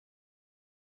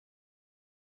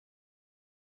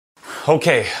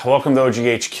Okay, welcome to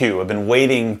OGHQ. I've been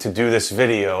waiting to do this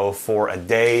video for a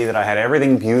day that I had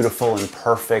everything beautiful and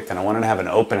perfect, and I wanted to have an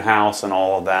open house and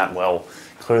all of that. Well,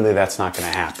 clearly that's not going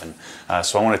to happen.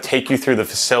 So I want to take you through the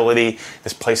facility.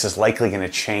 This place is likely going to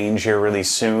change here really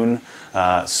soon.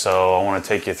 So I want to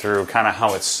take you through kind of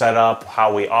how it's set up,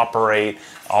 how we operate,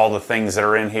 all the things that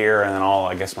are in here, and then all,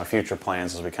 I guess, my future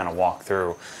plans as we kind of walk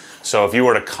through. So if you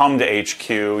were to come to HQ,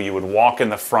 you would walk in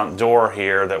the front door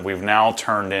here that we've now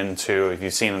turned into, if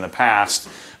you've seen in the past,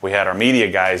 we had our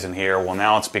media guys in here. Well,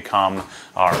 now it's become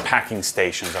our packing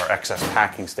stations, our excess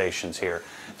packing stations here.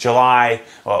 July,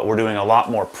 we're doing a lot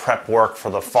more prep work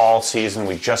for the fall season.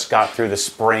 We just got through the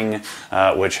spring,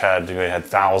 which we had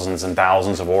thousands and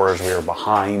thousands of orders. We were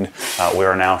behind. We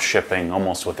are now shipping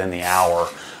almost within the hour.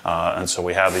 And so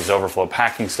we have these overflow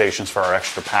packing stations for our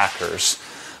extra packers.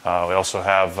 We also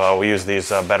have, we use these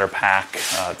Better Pack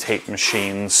tape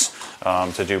machines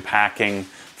to do packing.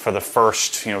 For the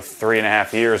first,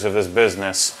 3.5 years of this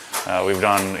business, we've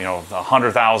done,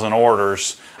 100,000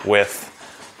 orders with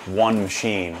one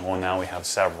machine. Well, now we have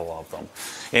several of them.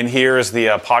 In here is the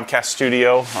podcast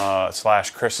studio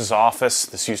 / Chris's office.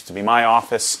 This used to be my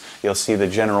office. You'll see the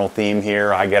general theme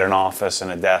here. I get an office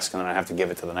and a desk, and then I have to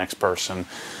give it to the next person.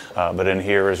 But in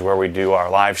here is where we do our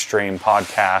live stream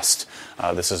podcast.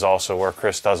 This is also where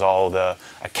Chris does all the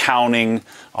accounting,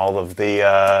 all of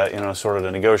the, sort of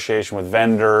the negotiation with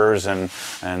vendors and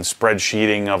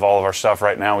spreadsheeting of all of our stuff.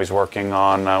 Right now he's working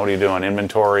on, what are you doing,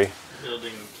 inventory?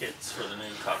 Building kits for the new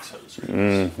Cox hose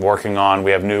reels. Working on,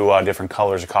 we have new different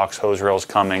colors of Cox hose reels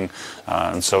coming,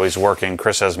 and so he's working.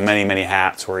 Chris has many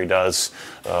hats where he does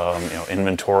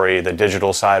inventory, the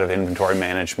digital side of inventory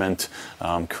management,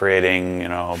 creating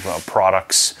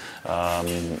products,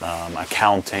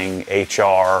 accounting,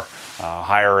 HR,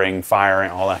 hiring, firing,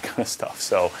 all that kind of stuff.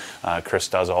 So Chris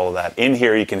does all of that. In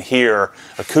here you can hear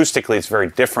acoustically it's very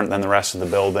different than the rest of the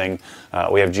building.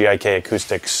 We have GIK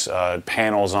acoustics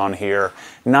panels on here,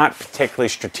 not particularly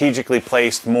strategically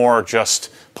placed, more just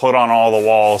put on all the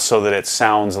walls so that it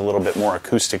sounds a little bit more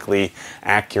acoustically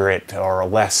accurate or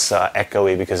less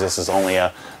echoey, because this is only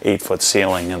a 8-foot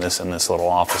ceiling in this little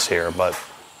office here. But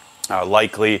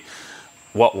likely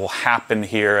what will happen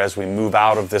here as we move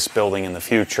out of this building in the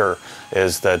future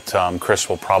is that Chris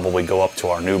will probably go up to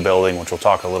our new building, which we'll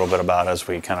talk a little bit about as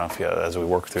we as we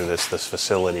work through this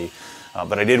facility.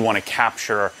 But I did want to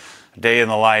capture a day in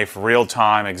the life, real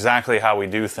time, exactly how we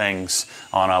do things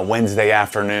on a Wednesday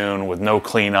afternoon with no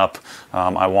cleanup.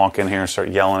 I walk in here and start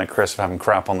yelling at Chris for having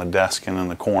crap on the desk and in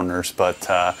the corners. But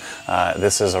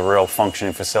this is a real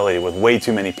functioning facility with way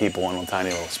too many people in a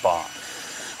tiny little spot.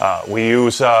 We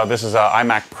use this is an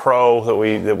iMac Pro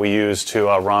that we use to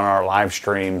run our live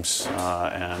streams,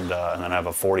 and then I have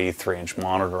a 43-inch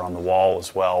monitor on the wall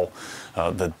as well.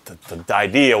 The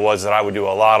idea was that I would do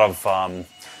a lot of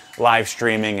live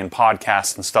streaming and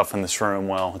podcasts and stuff in this room.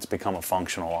 Well, it's become a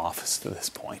functional office to this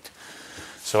point.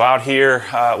 So out here,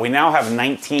 we now have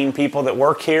 19 people that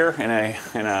work here in a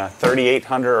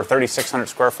 3,800 or 3,600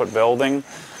 square foot building.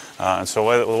 And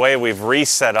so the way we've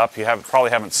reset up, probably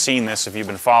haven't seen this if you've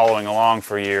been following along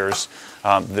for years.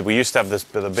 We used to have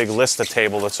the big Lista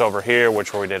table that's over here, where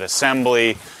we did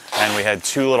assembly, and we had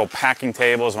 2 little packing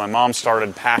tables. My mom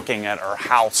started packing at our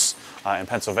house in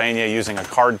Pennsylvania using a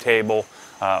card table.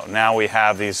 Now we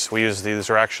have these. These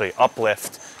are actually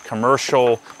uplift,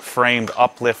 commercial framed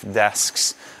uplift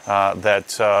desks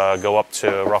that go up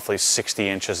to roughly 60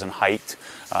 inches in height.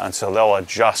 And so they'll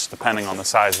adjust depending on the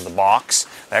size of the box.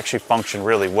 They actually function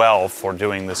really well for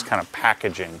doing this kind of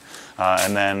packaging.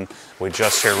 And then we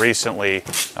just here recently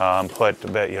put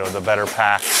the Better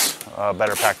Packs,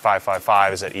 Better Pack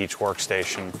 555s at each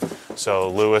workstation. So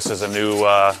Lewis is a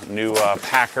new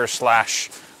packer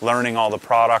 / learning all the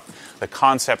product. The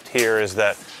concept here is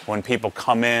that when people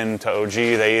come in to OG,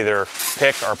 they either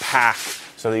pick or pack,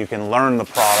 so that you can learn the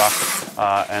product,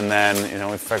 and then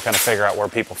we kind of figure out where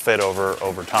people fit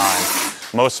over time.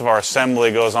 Most of our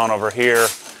assembly goes on over here.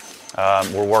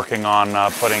 We're working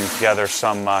on putting together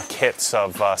some kits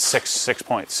of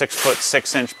 6'6"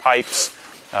 6" pipes.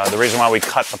 The reason why we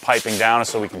cut the piping down is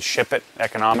so we can ship it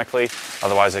economically.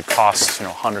 Otherwise, it costs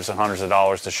hundreds and hundreds of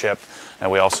dollars to ship.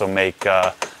 And we also make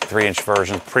 3-inch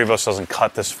versions. Prevost doesn't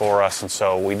cut this for us, and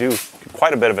so we do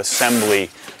quite a bit of assembly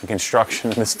and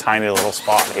construction in this tiny little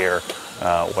spot here,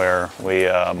 where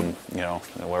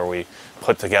we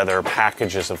put together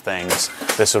packages of things.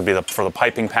 This would be for the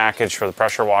piping package for the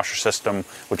pressure washer system,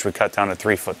 which we cut down to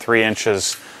 3 foot 3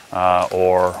 inches,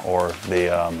 or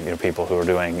the people who are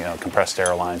doing compressed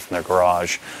air lines in their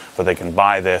garage, where they can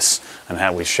buy this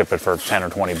and we ship it for $10 or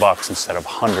 $20 instead of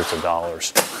hundreds of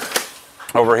dollars.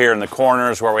 Over here in the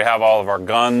corners where we have all of our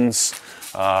guns,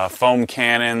 foam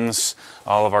cannons,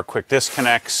 all of our quick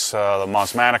disconnects, the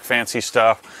Mosmatic fancy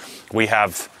stuff. We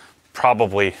have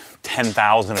probably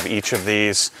 10,000 of each of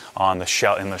these on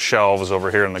the in the shelves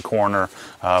over here in the corner,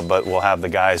 but we'll have the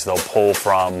guys they'll pull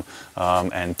from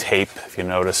and tape. If you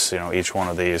notice, each one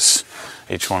of these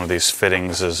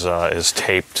fittings is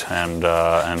taped,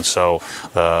 and so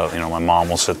my mom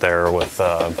will sit there with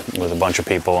a bunch of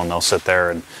people, and they'll sit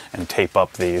there and tape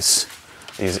up these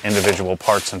individual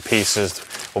parts and pieces.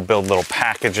 We'll build little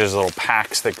packages, little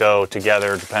packs that go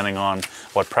together depending on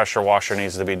what pressure washer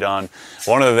needs to be done.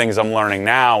 One of the things I'm learning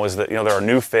now is that there are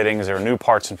new fittings, there are new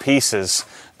parts and pieces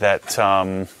that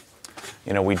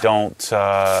we don't.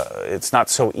 It's not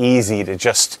so easy to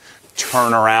just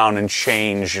turn around and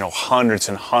change hundreds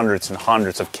and hundreds and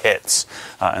hundreds of kits,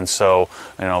 and so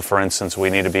for instance, I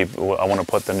want to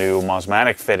put the new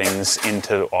Mosmatic fittings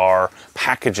into our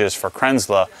packages for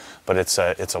Krensla, but it's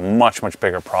a much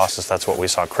bigger process. That's what we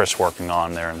saw Chris working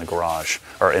on there in the garage,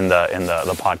 or in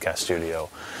the podcast studio.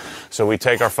 So we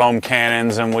take our foam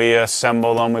cannons and we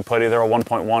assemble them. We put either a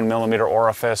 1.1 millimeter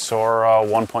orifice or a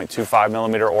 1.25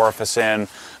 millimeter orifice in.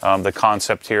 The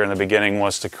concept here in the beginning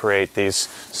was to create these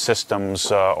systems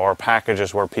or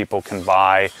packages where people can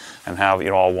buy and have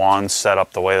a wand set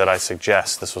up the way that I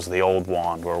suggest. This was the old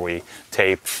wand where we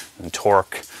tape and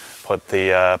torque, put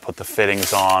the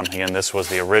fittings on. Again, this was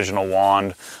the original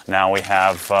wand. Now we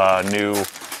have new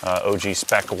OG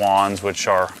spec wands, which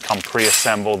come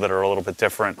pre-assembled, that are a little bit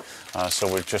different.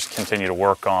 So we just continue to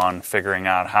work on figuring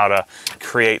out how to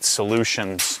create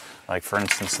solutions. Like, for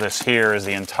instance, this here is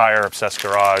the entire Obsessed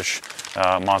Garage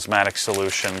Mosmatic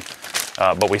solution.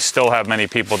 But we still have many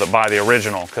people that buy the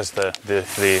original because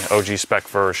the OG spec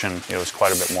version is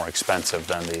quite a bit more expensive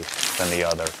than the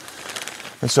other.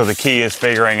 And so the key is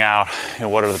figuring out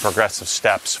what are the progressive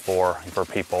steps for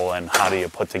people, and how do you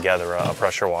put together a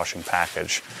pressure washing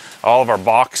package. All of our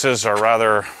boxes are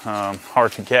rather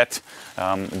hard to get,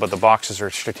 but the boxes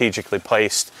are strategically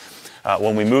placed.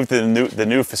 When we move to the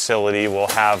new facility, we'll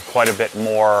have quite a bit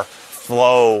more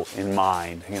flow in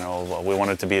mind. We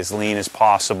want it to be as lean as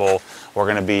possible. We're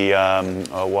going to be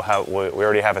we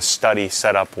already have a study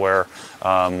set up where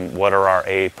what are our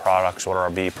A products, what are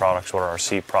our B products, what are our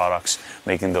C products,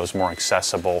 making those more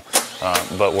accessible.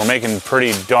 But we're making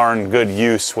pretty darn good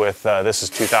use with this is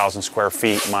 2,000 square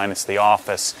feet minus the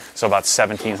office, so about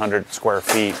 1,700 square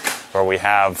feet, where we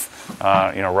have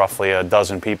roughly a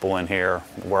dozen people in here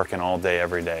working all day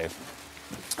every day.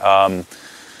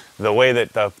 The way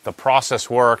that the process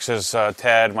works is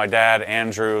Ted, my dad,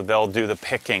 Andrew, they'll do the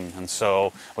picking. And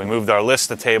so we moved our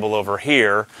Lista table over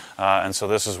here. And so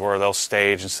this is where they'll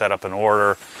stage and set up an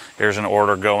order. Here's an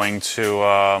order going to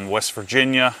West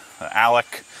Virginia,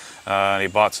 Alec. He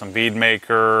bought some bead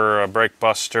maker, a brake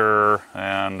buster,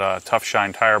 and a Tough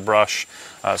Shine tire brush.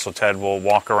 So Ted will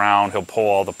walk around. He'll pull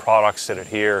all the products, sit it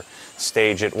here,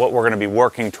 stage it. What we're going to be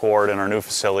working toward in our new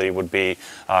facility would be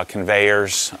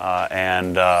conveyors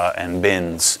and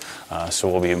bins. So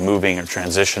we'll be moving or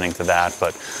transitioning to that.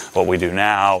 But what we do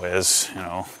now is,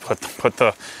 put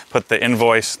the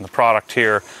invoice and the product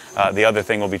here. The other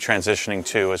thing we'll be transitioning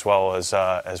to, as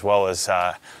well as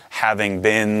having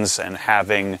bins and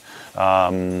having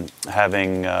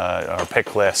our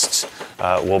pick lists,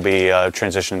 we'll be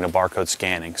transitioning to barcode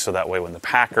scanning. So that way, when the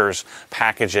packers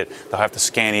package it, they'll have to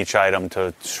scan each item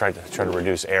to try to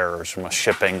reduce errors from us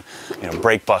shipping,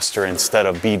 brake buster instead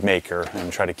of bead maker,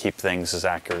 and try to keep things as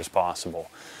accurate as possible.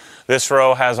 This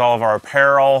row has all of our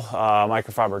apparel,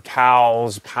 microfiber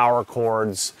towels, power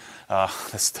cords.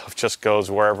 This stuff just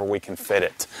goes wherever we can fit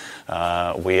it.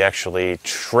 We actually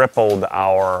tripled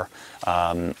our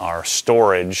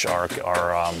storage, our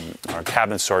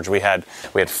cabinet storage. We had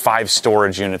 5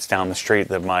 storage units down the street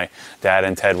that my dad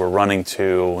and Ted were running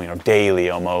to, daily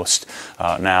almost.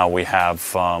 Now we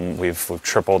have we've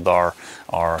tripled our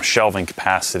shelving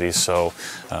capacity, so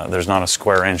there's not a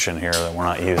square inch in here that we're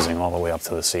not using, all the way up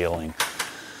to the ceiling.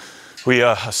 We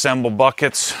assemble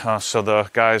buckets, so the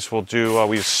guys will do,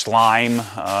 we use slime,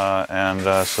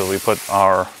 and so we put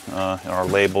our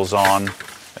labels on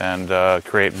and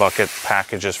create bucket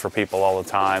packages for people all the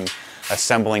time.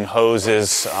 Assembling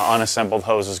hoses, unassembled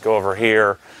hoses go over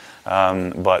here,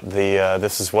 but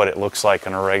this is what it looks like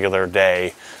on a regular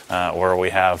day, where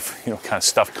we have kind of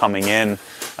stuff coming in.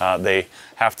 They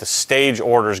have to stage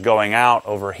orders going out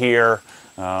over here.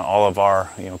 All of our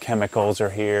chemicals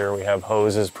are here. We have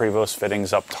hoses, Prevost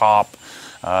fittings up top,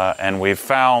 and we've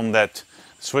found that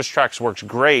SwitchTrax works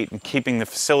great in keeping the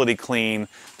facility clean.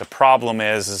 The problem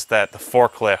is that the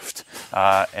forklift,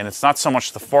 and it's not so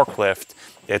much the forklift,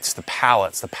 it's the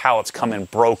pallets. The pallets come in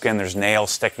broken. There's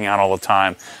nails sticking out all the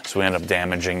time, so we end up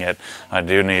damaging it. I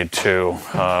do need to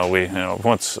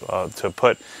to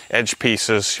put edge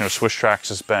pieces. Swiss Trax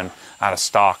has been out of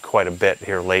stock quite a bit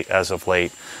here as of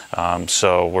late,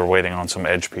 so we're waiting on some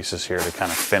edge pieces here to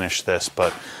kind of finish this.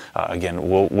 But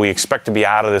again, we expect to be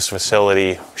out of this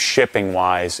facility shipping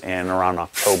wise in around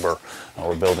October.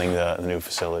 We're building the new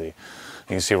facility.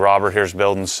 You can see Robert here's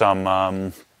building some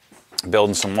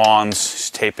lawns. He's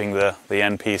taping the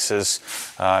end pieces.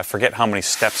 I forget how many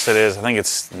steps it is. I think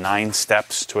it's 9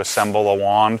 steps to assemble a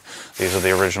wand. These are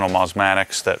the original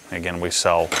Mosmatics that, again, we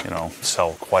sell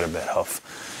quite a bit of.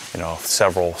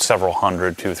 Several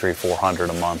hundred, 200, 300, 400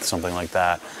 a month, something like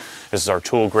that. This is our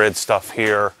tool grid stuff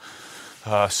here.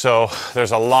 So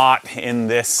there's a lot in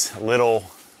this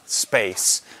little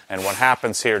space. And what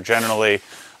happens here, generally,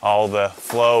 all the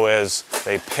flow is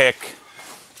they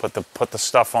put the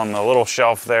stuff on the little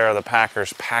shelf there, the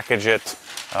packers package it,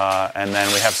 and then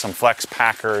we have some flex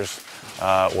packers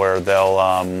where that's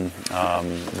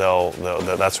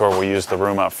where we use the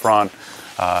room up front.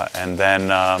 And then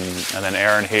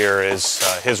Aaron here is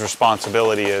his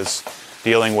responsibility is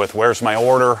dealing with where's my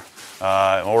order.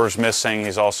 Order's missing.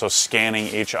 He's also scanning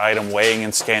each item, weighing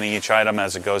and scanning each item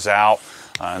as it goes out.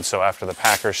 And so after the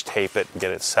packers tape it and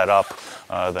get it set up,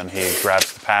 then he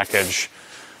grabs the package,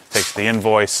 takes the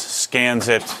invoice, scans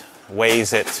it,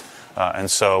 weighs it, and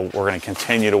so we're going to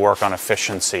continue to work on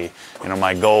efficiency.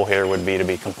 My goal here would be to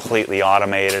be completely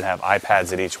automated, have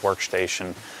iPads at each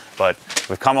workstation. But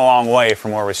we've come a long way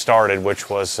from where we started, which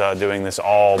was doing this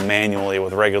all manually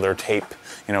with regular tape,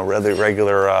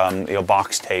 regular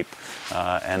box tape.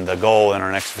 And the goal in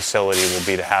our next facility will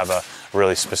be to have a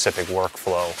really specific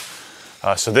workflow.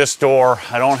 So this door,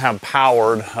 I don't have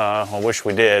powered. I wish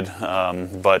we did,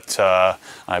 but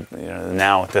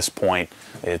now at this point,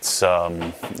 it's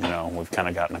we've kind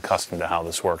of gotten accustomed to how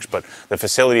this works. But the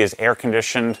facility is air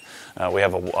conditioned. We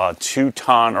have a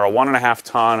 2-ton or a 1.5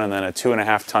 ton, and then a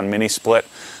 2.5 ton mini split.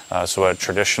 So a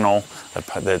traditional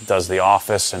that does the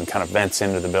office and kind of vents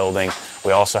into the building.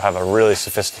 We also have a really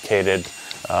sophisticated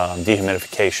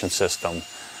dehumidification system.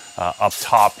 Up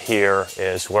top here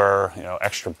is where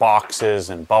extra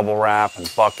boxes and bubble wrap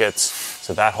and buckets.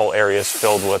 So that whole area is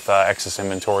filled with excess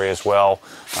inventory as well.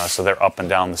 So they're up and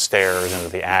down the stairs into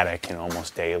the attic,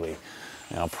 almost daily.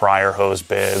 Prior hose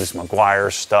bibs,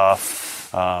 McGuire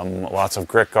stuff, lots of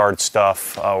grit guard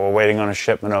stuff. We're waiting on a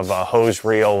shipment of hose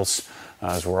reels,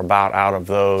 as we're about out of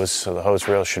those. So the hose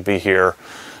reels should be here.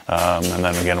 And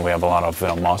then again, we have a lot of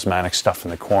Mosmatic stuff in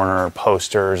the corner,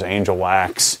 posters, angel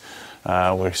wax.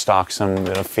 We stock some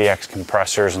FX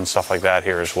compressors and stuff like that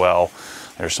here as well.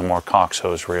 There's some more Cox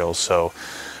hose reels. So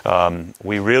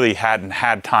we really hadn't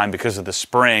had time because of the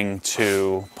spring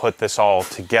to put this all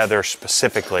together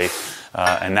specifically.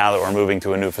 And now that we're moving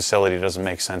to a new facility, it doesn't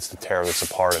make sense to tear this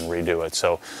apart and redo it.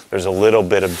 So there's a little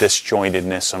bit of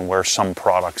disjointedness on where some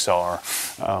products are.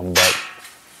 But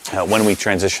when we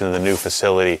transition to the new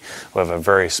facility, we have a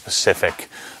very specific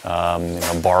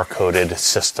bar-coded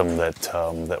system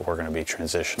that we're going to be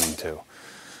transitioning to.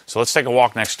 So let's take a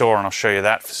walk next door and I'll show you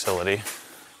that facility.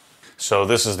 So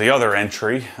this is the other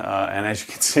entry, and as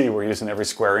you can see, we're using every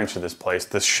square inch of this place.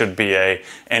 This should be a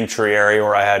entry area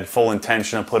where I had full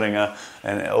intention of putting an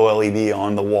OLED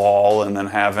on the wall and then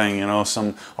having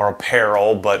some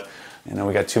apparel, but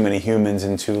we got too many humans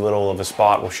in too little of a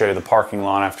spot. We'll show you the parking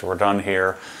lot after we're done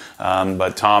here.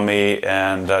 But Tommy's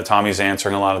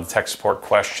answering a lot of the tech support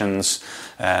questions,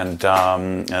 and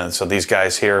so these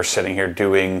guys here are sitting here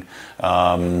doing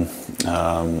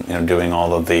doing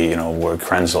all of the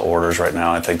Krenzel orders right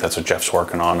now. I think that's what Jeff's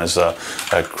working on is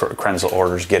Krenzel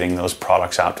orders, getting those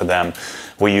products out to them.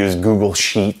 We use Google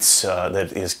Sheets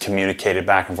that is communicated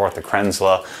back and forth to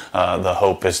Krenzel. The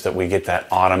hope is that we get that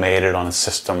automated on a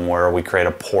system where we create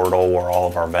a portal where all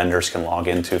of our vendors can log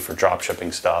into for drop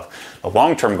shipping stuff. The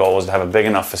long-term goal is to have a big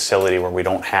enough facility where we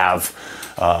don't have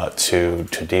to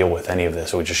deal with any of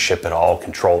this. We just ship it all,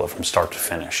 control it from start to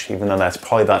finish. Even though that's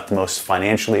probably not the most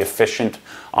financially efficient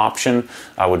option,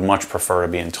 I would much prefer to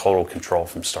be in total control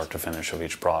from start to finish of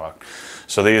each product.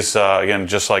 So these, again,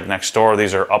 just like next door,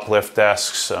 these are uplift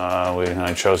desks.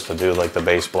 I chose to do like the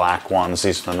base black ones.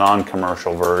 These are the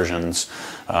non-commercial versions,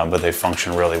 but they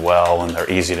function really well and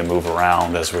they're easy to move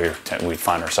around as we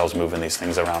find ourselves moving these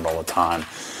things around all the time.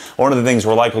 One of the things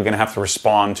we're likely going to have to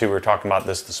respond to, we were talking about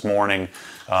this morning,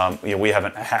 we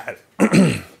haven't had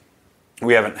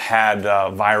we haven't had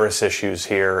virus issues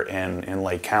here in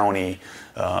Lake County,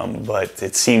 but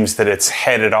it seems that it's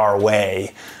headed our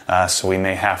way. So we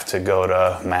may have to go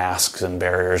to masks and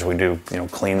barriers. We do,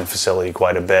 clean the facility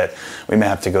quite a bit. We may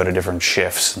have to go to different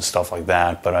shifts and stuff like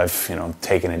that. But I've,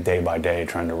 taken it day by day,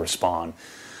 trying to respond.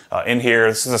 In here,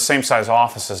 this is the same size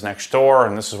office as next door,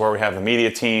 and this is where we have the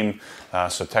media team.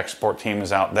 So tech support team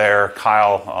is out there.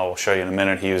 Kyle, I'll show you in a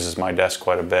minute. He uses my desk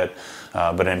quite a bit.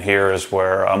 But in here is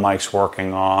where Mike's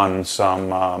working on some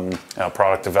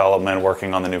product development,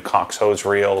 working on the new Cox hose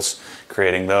reels,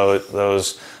 creating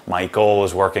those. Michael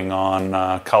is working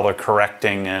on color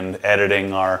correcting and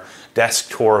editing our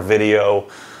desk tour video.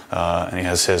 And he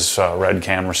has his red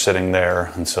camera sitting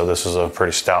there. And so this is a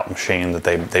pretty stout machine that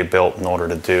they built in order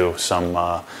to do some,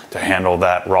 to handle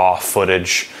that raw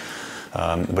footage.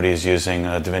 But he's using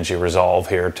DaVinci Resolve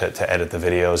here to edit the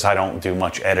videos. I don't do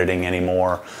much editing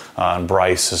anymore. And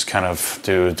Bryce is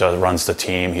runs the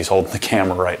team. He's holding the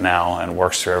camera right now and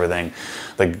works through everything.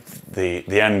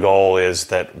 The end goal is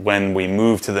that when we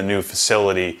move to the new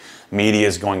facility, media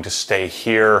is going to stay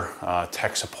here.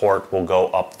 Tech support will go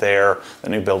up there. The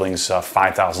new building's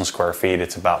 5,000 square feet.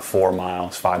 It's about 5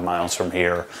 miles from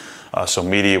here. So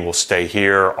media will stay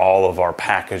here. All of our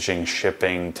packaging,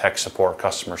 shipping, tech support,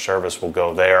 customer service will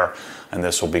go there, and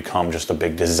this will become just a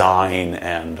big design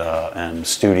and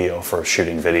studio for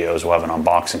shooting videos. We'll have an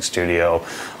unboxing studio,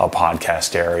 a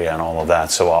podcast area, and all of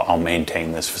that. So I'll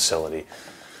maintain this facility.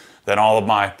 Then all of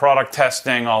my product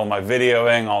testing, all of my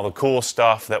videoing, all the cool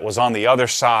stuff that was on the other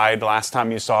side. Last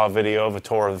time you saw a video of a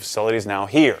tour of the facility is now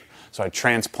here. So I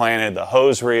transplanted the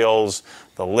hose reels,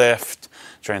 the lift,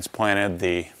 transplanted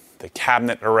the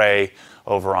cabinet array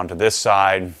over onto this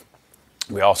side.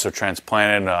 We also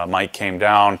transplanted, Mike came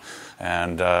down,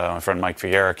 and my friend Mike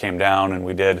Figuera came down, and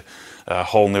we did a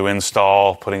whole new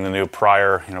install, putting the new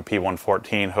Prior,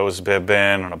 P114 hose bib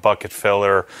in and a bucket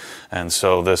filler. And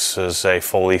so this is a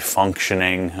fully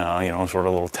functioning, sort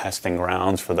of little testing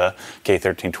grounds for the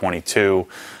K1322.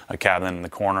 A cabinet in the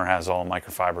corner has all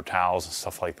microfiber towels and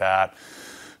stuff like that.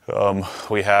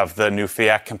 We have the new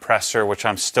FIAC compressor, which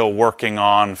I'm still working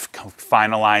on,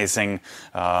 finalizing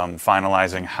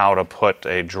how to put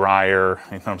a dryer.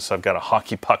 You notice I've got a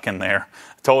hockey puck in there.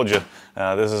 I told you,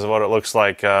 this is what it looks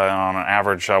like on an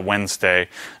average Wednesday,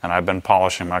 and I've been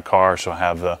polishing my car, so I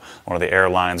have one of the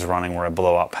airlines running where I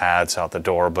blow out pads out the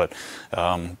door, but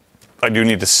I do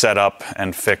need to set up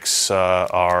and fix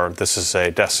this is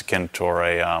a desiccant or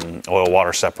a oil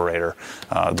water separator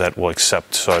that will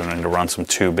accept, so I'm going to run some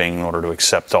tubing in order to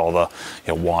accept all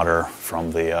the water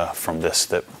from this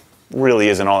that really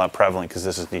isn't all that prevalent because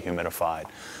this is dehumidified.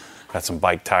 Got some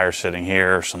bike tires sitting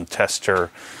here, some tester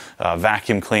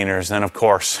vacuum cleaners, then of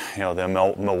course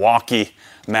the Milwaukee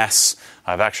mess.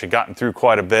 I've actually gotten through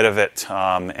quite a bit of it,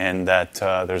 and that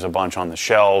there's a bunch on the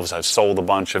shelves. I've sold a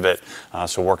bunch of it,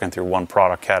 so working through one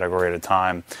product category at a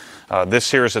time.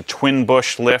 This here is a twin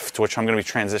bush lift, which I'm going to be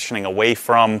transitioning away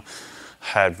from.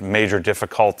 Had major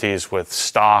difficulties with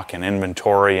stock and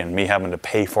inventory and me having to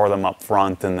pay for them up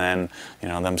front, and then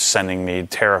them sending me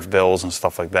tariff bills and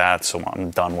stuff like that, so I'm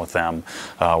done with them.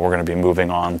 We're going to be moving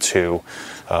on to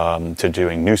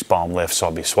doing noose bomb lifts, so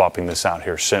I'll be swapping this out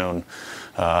here soon.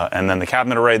 And then the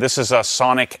cabinet array, this is a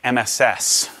Sonic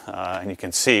MSS, and you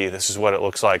can see this is what it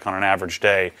looks like on an average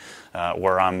day,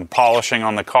 where I'm polishing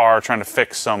on the car, trying to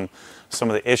fix some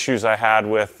of the issues I had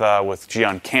with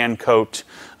Geon can coat.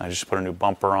 I just put a new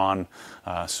bumper on,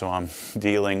 so I'm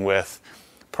dealing with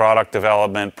product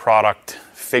development,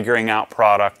 figuring out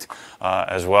product,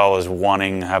 as well as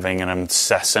having an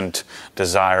incessant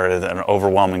desire, an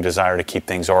overwhelming desire to keep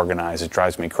things organized. It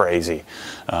drives me crazy.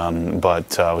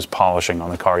 But I was polishing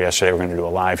on the car yesterday. We're going to do a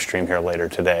live stream here later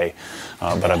today.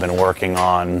 But I've been working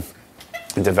on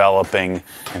developing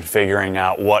and figuring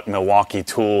out what Milwaukee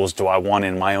Tools do I want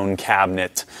in my own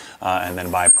cabinet, and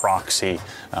then by proxy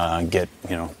get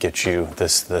you the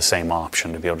same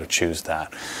option to be able to choose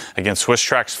that. Again, Swiss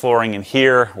Trax flooring in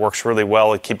here works really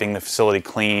well at keeping the facility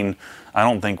clean. I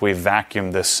don't think we've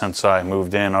vacuumed this since I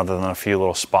moved in, other than a few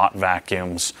little spot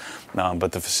vacuums,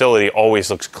 but the facility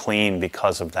always looks clean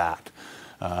because of that.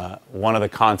 One of the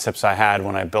concepts I had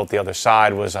when I built the other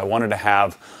side was I wanted to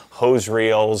have hose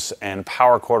reels and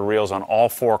power cord reels on all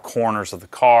four corners of the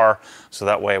car, so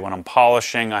that way when I'm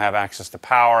polishing I have access to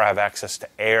power, I have access to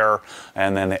air,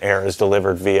 and then the air is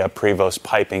delivered via Prevost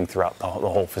piping throughout the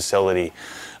whole facility.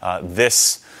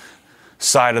 This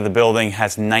side of the building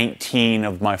has 19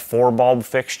 of my 4-bulb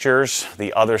fixtures.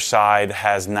 The other side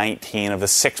has 19 of the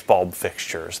 6-bulb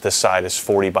fixtures. This side is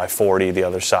 40 by 40, the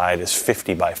other side is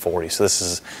 50 by 40, so this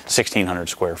is 1,600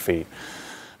 square feet.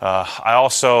 I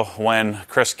also, when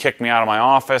Chris kicked me out of my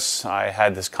office, I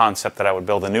had this concept that I would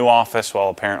build a new office. Well,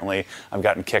 apparently I've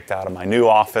gotten kicked out of my new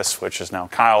office, which is now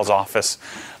Kyle's office.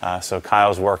 So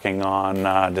Kyle's working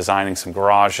on designing some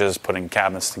garages, putting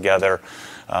cabinets together.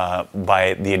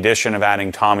 By the addition of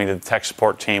adding Tommy to the tech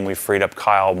support team, we freed up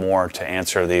Kyle more to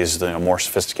answer these more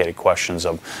sophisticated questions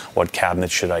of what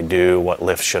cabinet should I do, what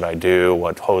lift should I do,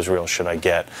 what hose reel should I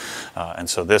get. And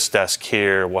so this desk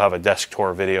here, we'll have a desk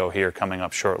tour video here coming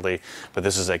up shortly, but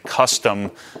this is a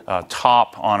custom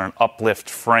top on an uplift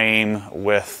frame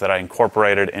that I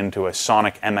incorporated into a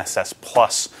Sonic MSS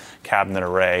Plus cabinet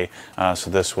array. So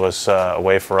this was a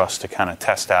way for us to kind of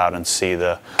test out and see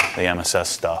the MSS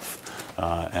stuff.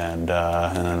 And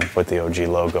then put the OG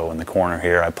logo in the corner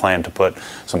here. I plan to put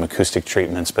some acoustic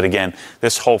treatments, but again,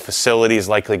 this whole facility is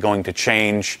likely going to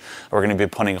change. We're going to be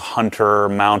putting Hunter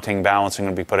mounting balancing. We're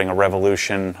going to be putting a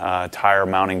Revolution tire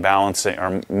mounting balancing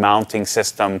or mounting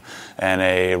system and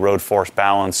a road force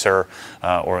balancer.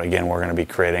 Or again, we're going to be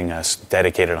creating a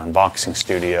dedicated unboxing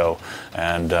studio,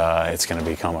 and it's going to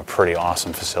become a pretty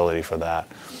awesome facility for that.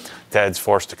 Ted's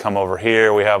forced to come over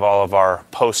here. We have all of our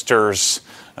posters.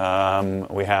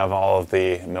 We have all of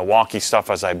the Milwaukee stuff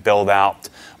as I build out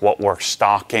what we're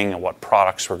stocking and what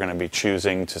products we're going to be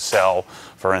choosing to sell.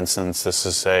 For instance, this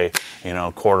is a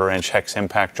 1/4-inch hex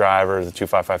impact driver. The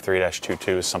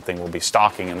 2553-22 is something we'll be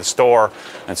stocking in the store,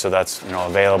 and so that's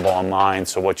available online.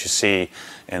 So what you see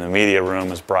in the media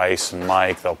room is Bryce and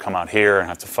Mike. They'll come out here and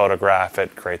have to photograph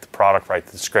it, create the product, write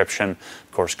the description.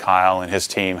 Of course, Kyle and his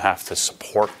team have to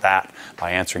support that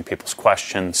by answering people's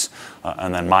questions,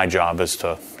 and then my job is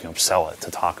to sell it,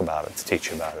 to talk about it, to teach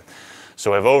you about it.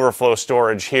 So we have overflow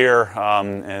storage here.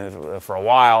 And for a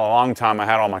long time, I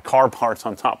had all my car parts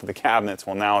on top of the cabinets.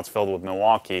 Well, now it's filled with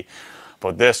Milwaukee.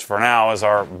 But this, for now, is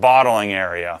our bottling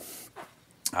area.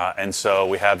 And so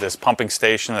we have this pumping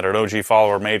station that an OG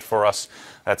follower made for us.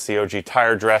 That's the OG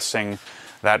tire dressing.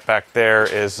 That back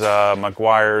there is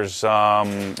McGuire's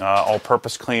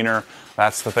all-purpose cleaner.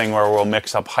 That's the thing where we'll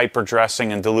mix up hyper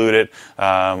dressing and dilute it.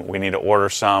 We need to order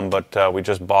some, but we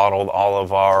just bottled all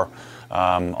of our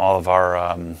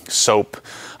soap.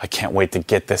 I can't wait to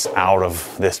get this out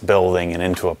of this building and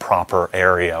into a proper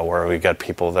area where we've got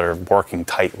people that are working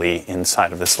tightly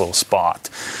inside of this little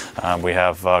spot. We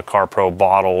have CarPro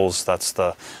bottles. That's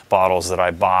the bottles that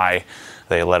I buy.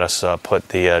 They let us put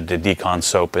the decon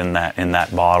soap in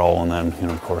that bottle, and then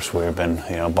of course we've been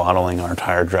bottling our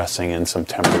tire dressing and some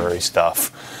temporary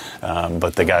stuff.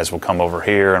 But the guys will come over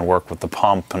here and work with the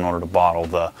pump in order to bottle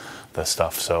the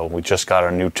stuff. So we just got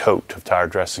a new tote of tire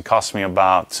dressing. It cost me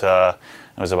about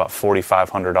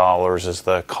 $4,500 is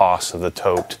the cost of the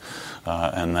tote,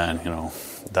 and then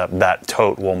that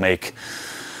tote will make.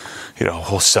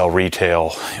 We'll sell retail,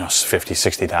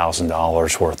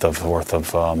 $50,000-$60,000 worth of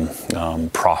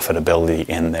profitability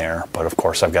in there. But of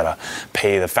course, I've got to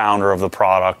pay the founder of the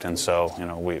product, and so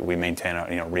we maintain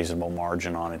a reasonable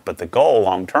margin on it. But the goal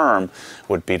long term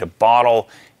would be to bottle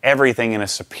everything in a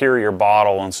superior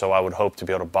bottle, and so I would hope to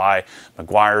be able to buy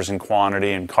McGuire's in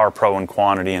quantity and CarPro in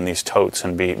quantity in these totes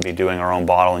and be doing our own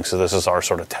bottling. So this is our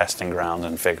sort of testing ground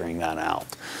and figuring that out.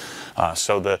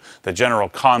 So the general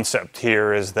concept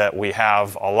here is that we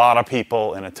have a lot of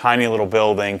people in a tiny little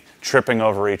building tripping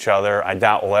over each other. I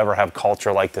doubt we'll ever have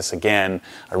culture like this again.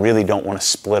 I really don't want to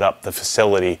split up the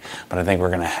facility, but I think we're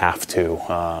going to have to.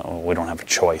 We don't have a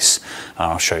choice.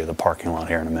 I'll show you the parking lot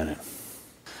here in a minute.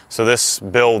 So this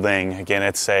building, again,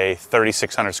 it's a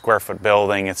 3,600 square foot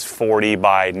building. It's 40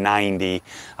 by 90.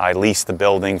 I leased the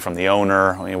building from the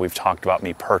owner. We've talked about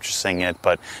me purchasing it,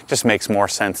 but it just makes more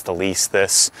sense to lease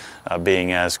this,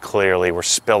 being as clearly we're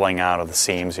spilling out of the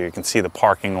seams. You can see the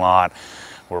parking lot.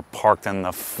 We're parked in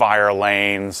the fire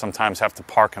lane, sometimes have to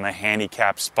park in the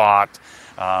handicap spot.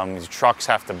 These trucks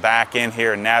have to back in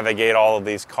here and navigate all of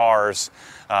these cars,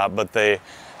 but the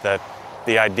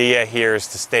idea here is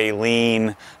to stay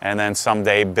lean and then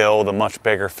someday build a much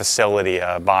bigger facility,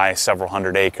 buy several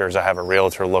hundred acres. I have a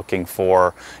realtor looking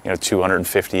for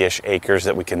 250-ish acres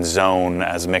that we can zone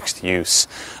as mixed use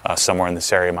somewhere in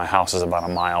this area. My house is about a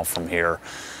mile from here.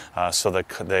 So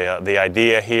the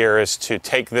idea here is to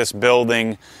take this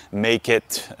building, make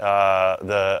it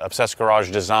the Obsessed Garage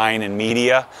design and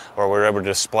media, where we're able to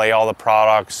display all the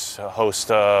products, host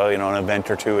an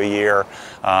event or two a year,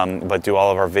 but do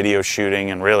all of our video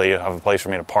shooting and really have a place for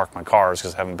me to park my cars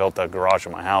because I haven't built a garage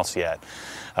in my house yet.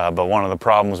 But one of the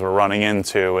problems we're running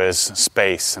into is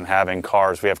space and having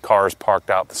cars. We have cars parked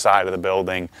out the side of the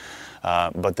building.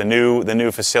 But the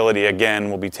new facility, again,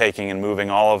 will be taking and moving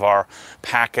all of our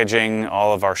packaging,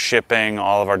 all of our shipping,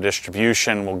 all of our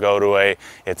distribution. Will go to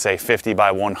it's a 50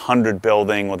 by 100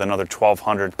 building with another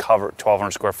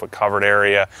 1,200 square foot covered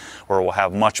area, where we'll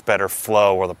have much better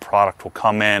flow, where the product will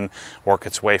come in, work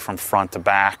its way from front to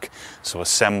back. So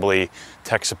assembly,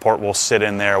 tech support will sit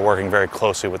in there, working very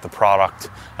closely with the product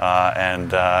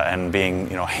and being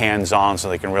hands-on, so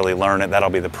they can really learn it. That'll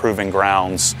be the proving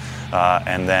grounds,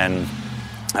 and then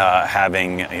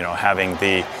having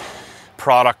the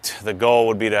product. The goal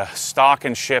would be to stock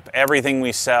and ship everything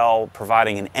we sell,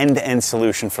 providing an end-to-end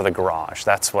solution for the garage.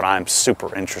 That's what I'm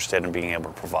super interested in being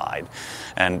able to provide.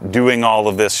 And doing all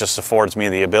of this just affords me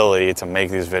the ability to make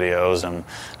these videos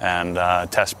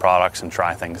and test products and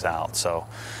try things out. So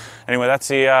anyway, that's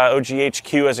the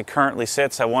OGHQ as it currently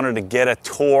sits. I wanted to get a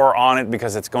tour on it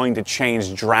because it's going to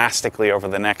change drastically over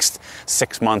the next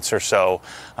 6 months or so.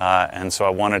 And so I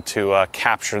wanted to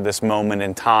capture this moment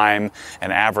in time,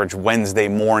 an average Wednesday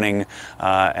morning,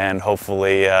 and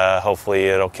hopefully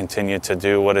it'll continue to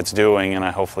do what it's doing, and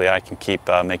hopefully I can keep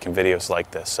making videos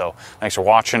like this. So thanks for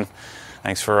watching.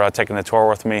 Thanks for taking the tour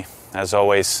with me. As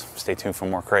always, stay tuned for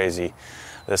more crazy.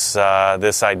 This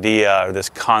idea, or this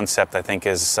concept, I think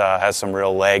has some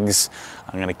real legs.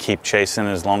 I'm going to keep chasing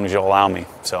as long as you'll allow me.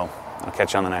 So I'll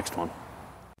catch you on the next one.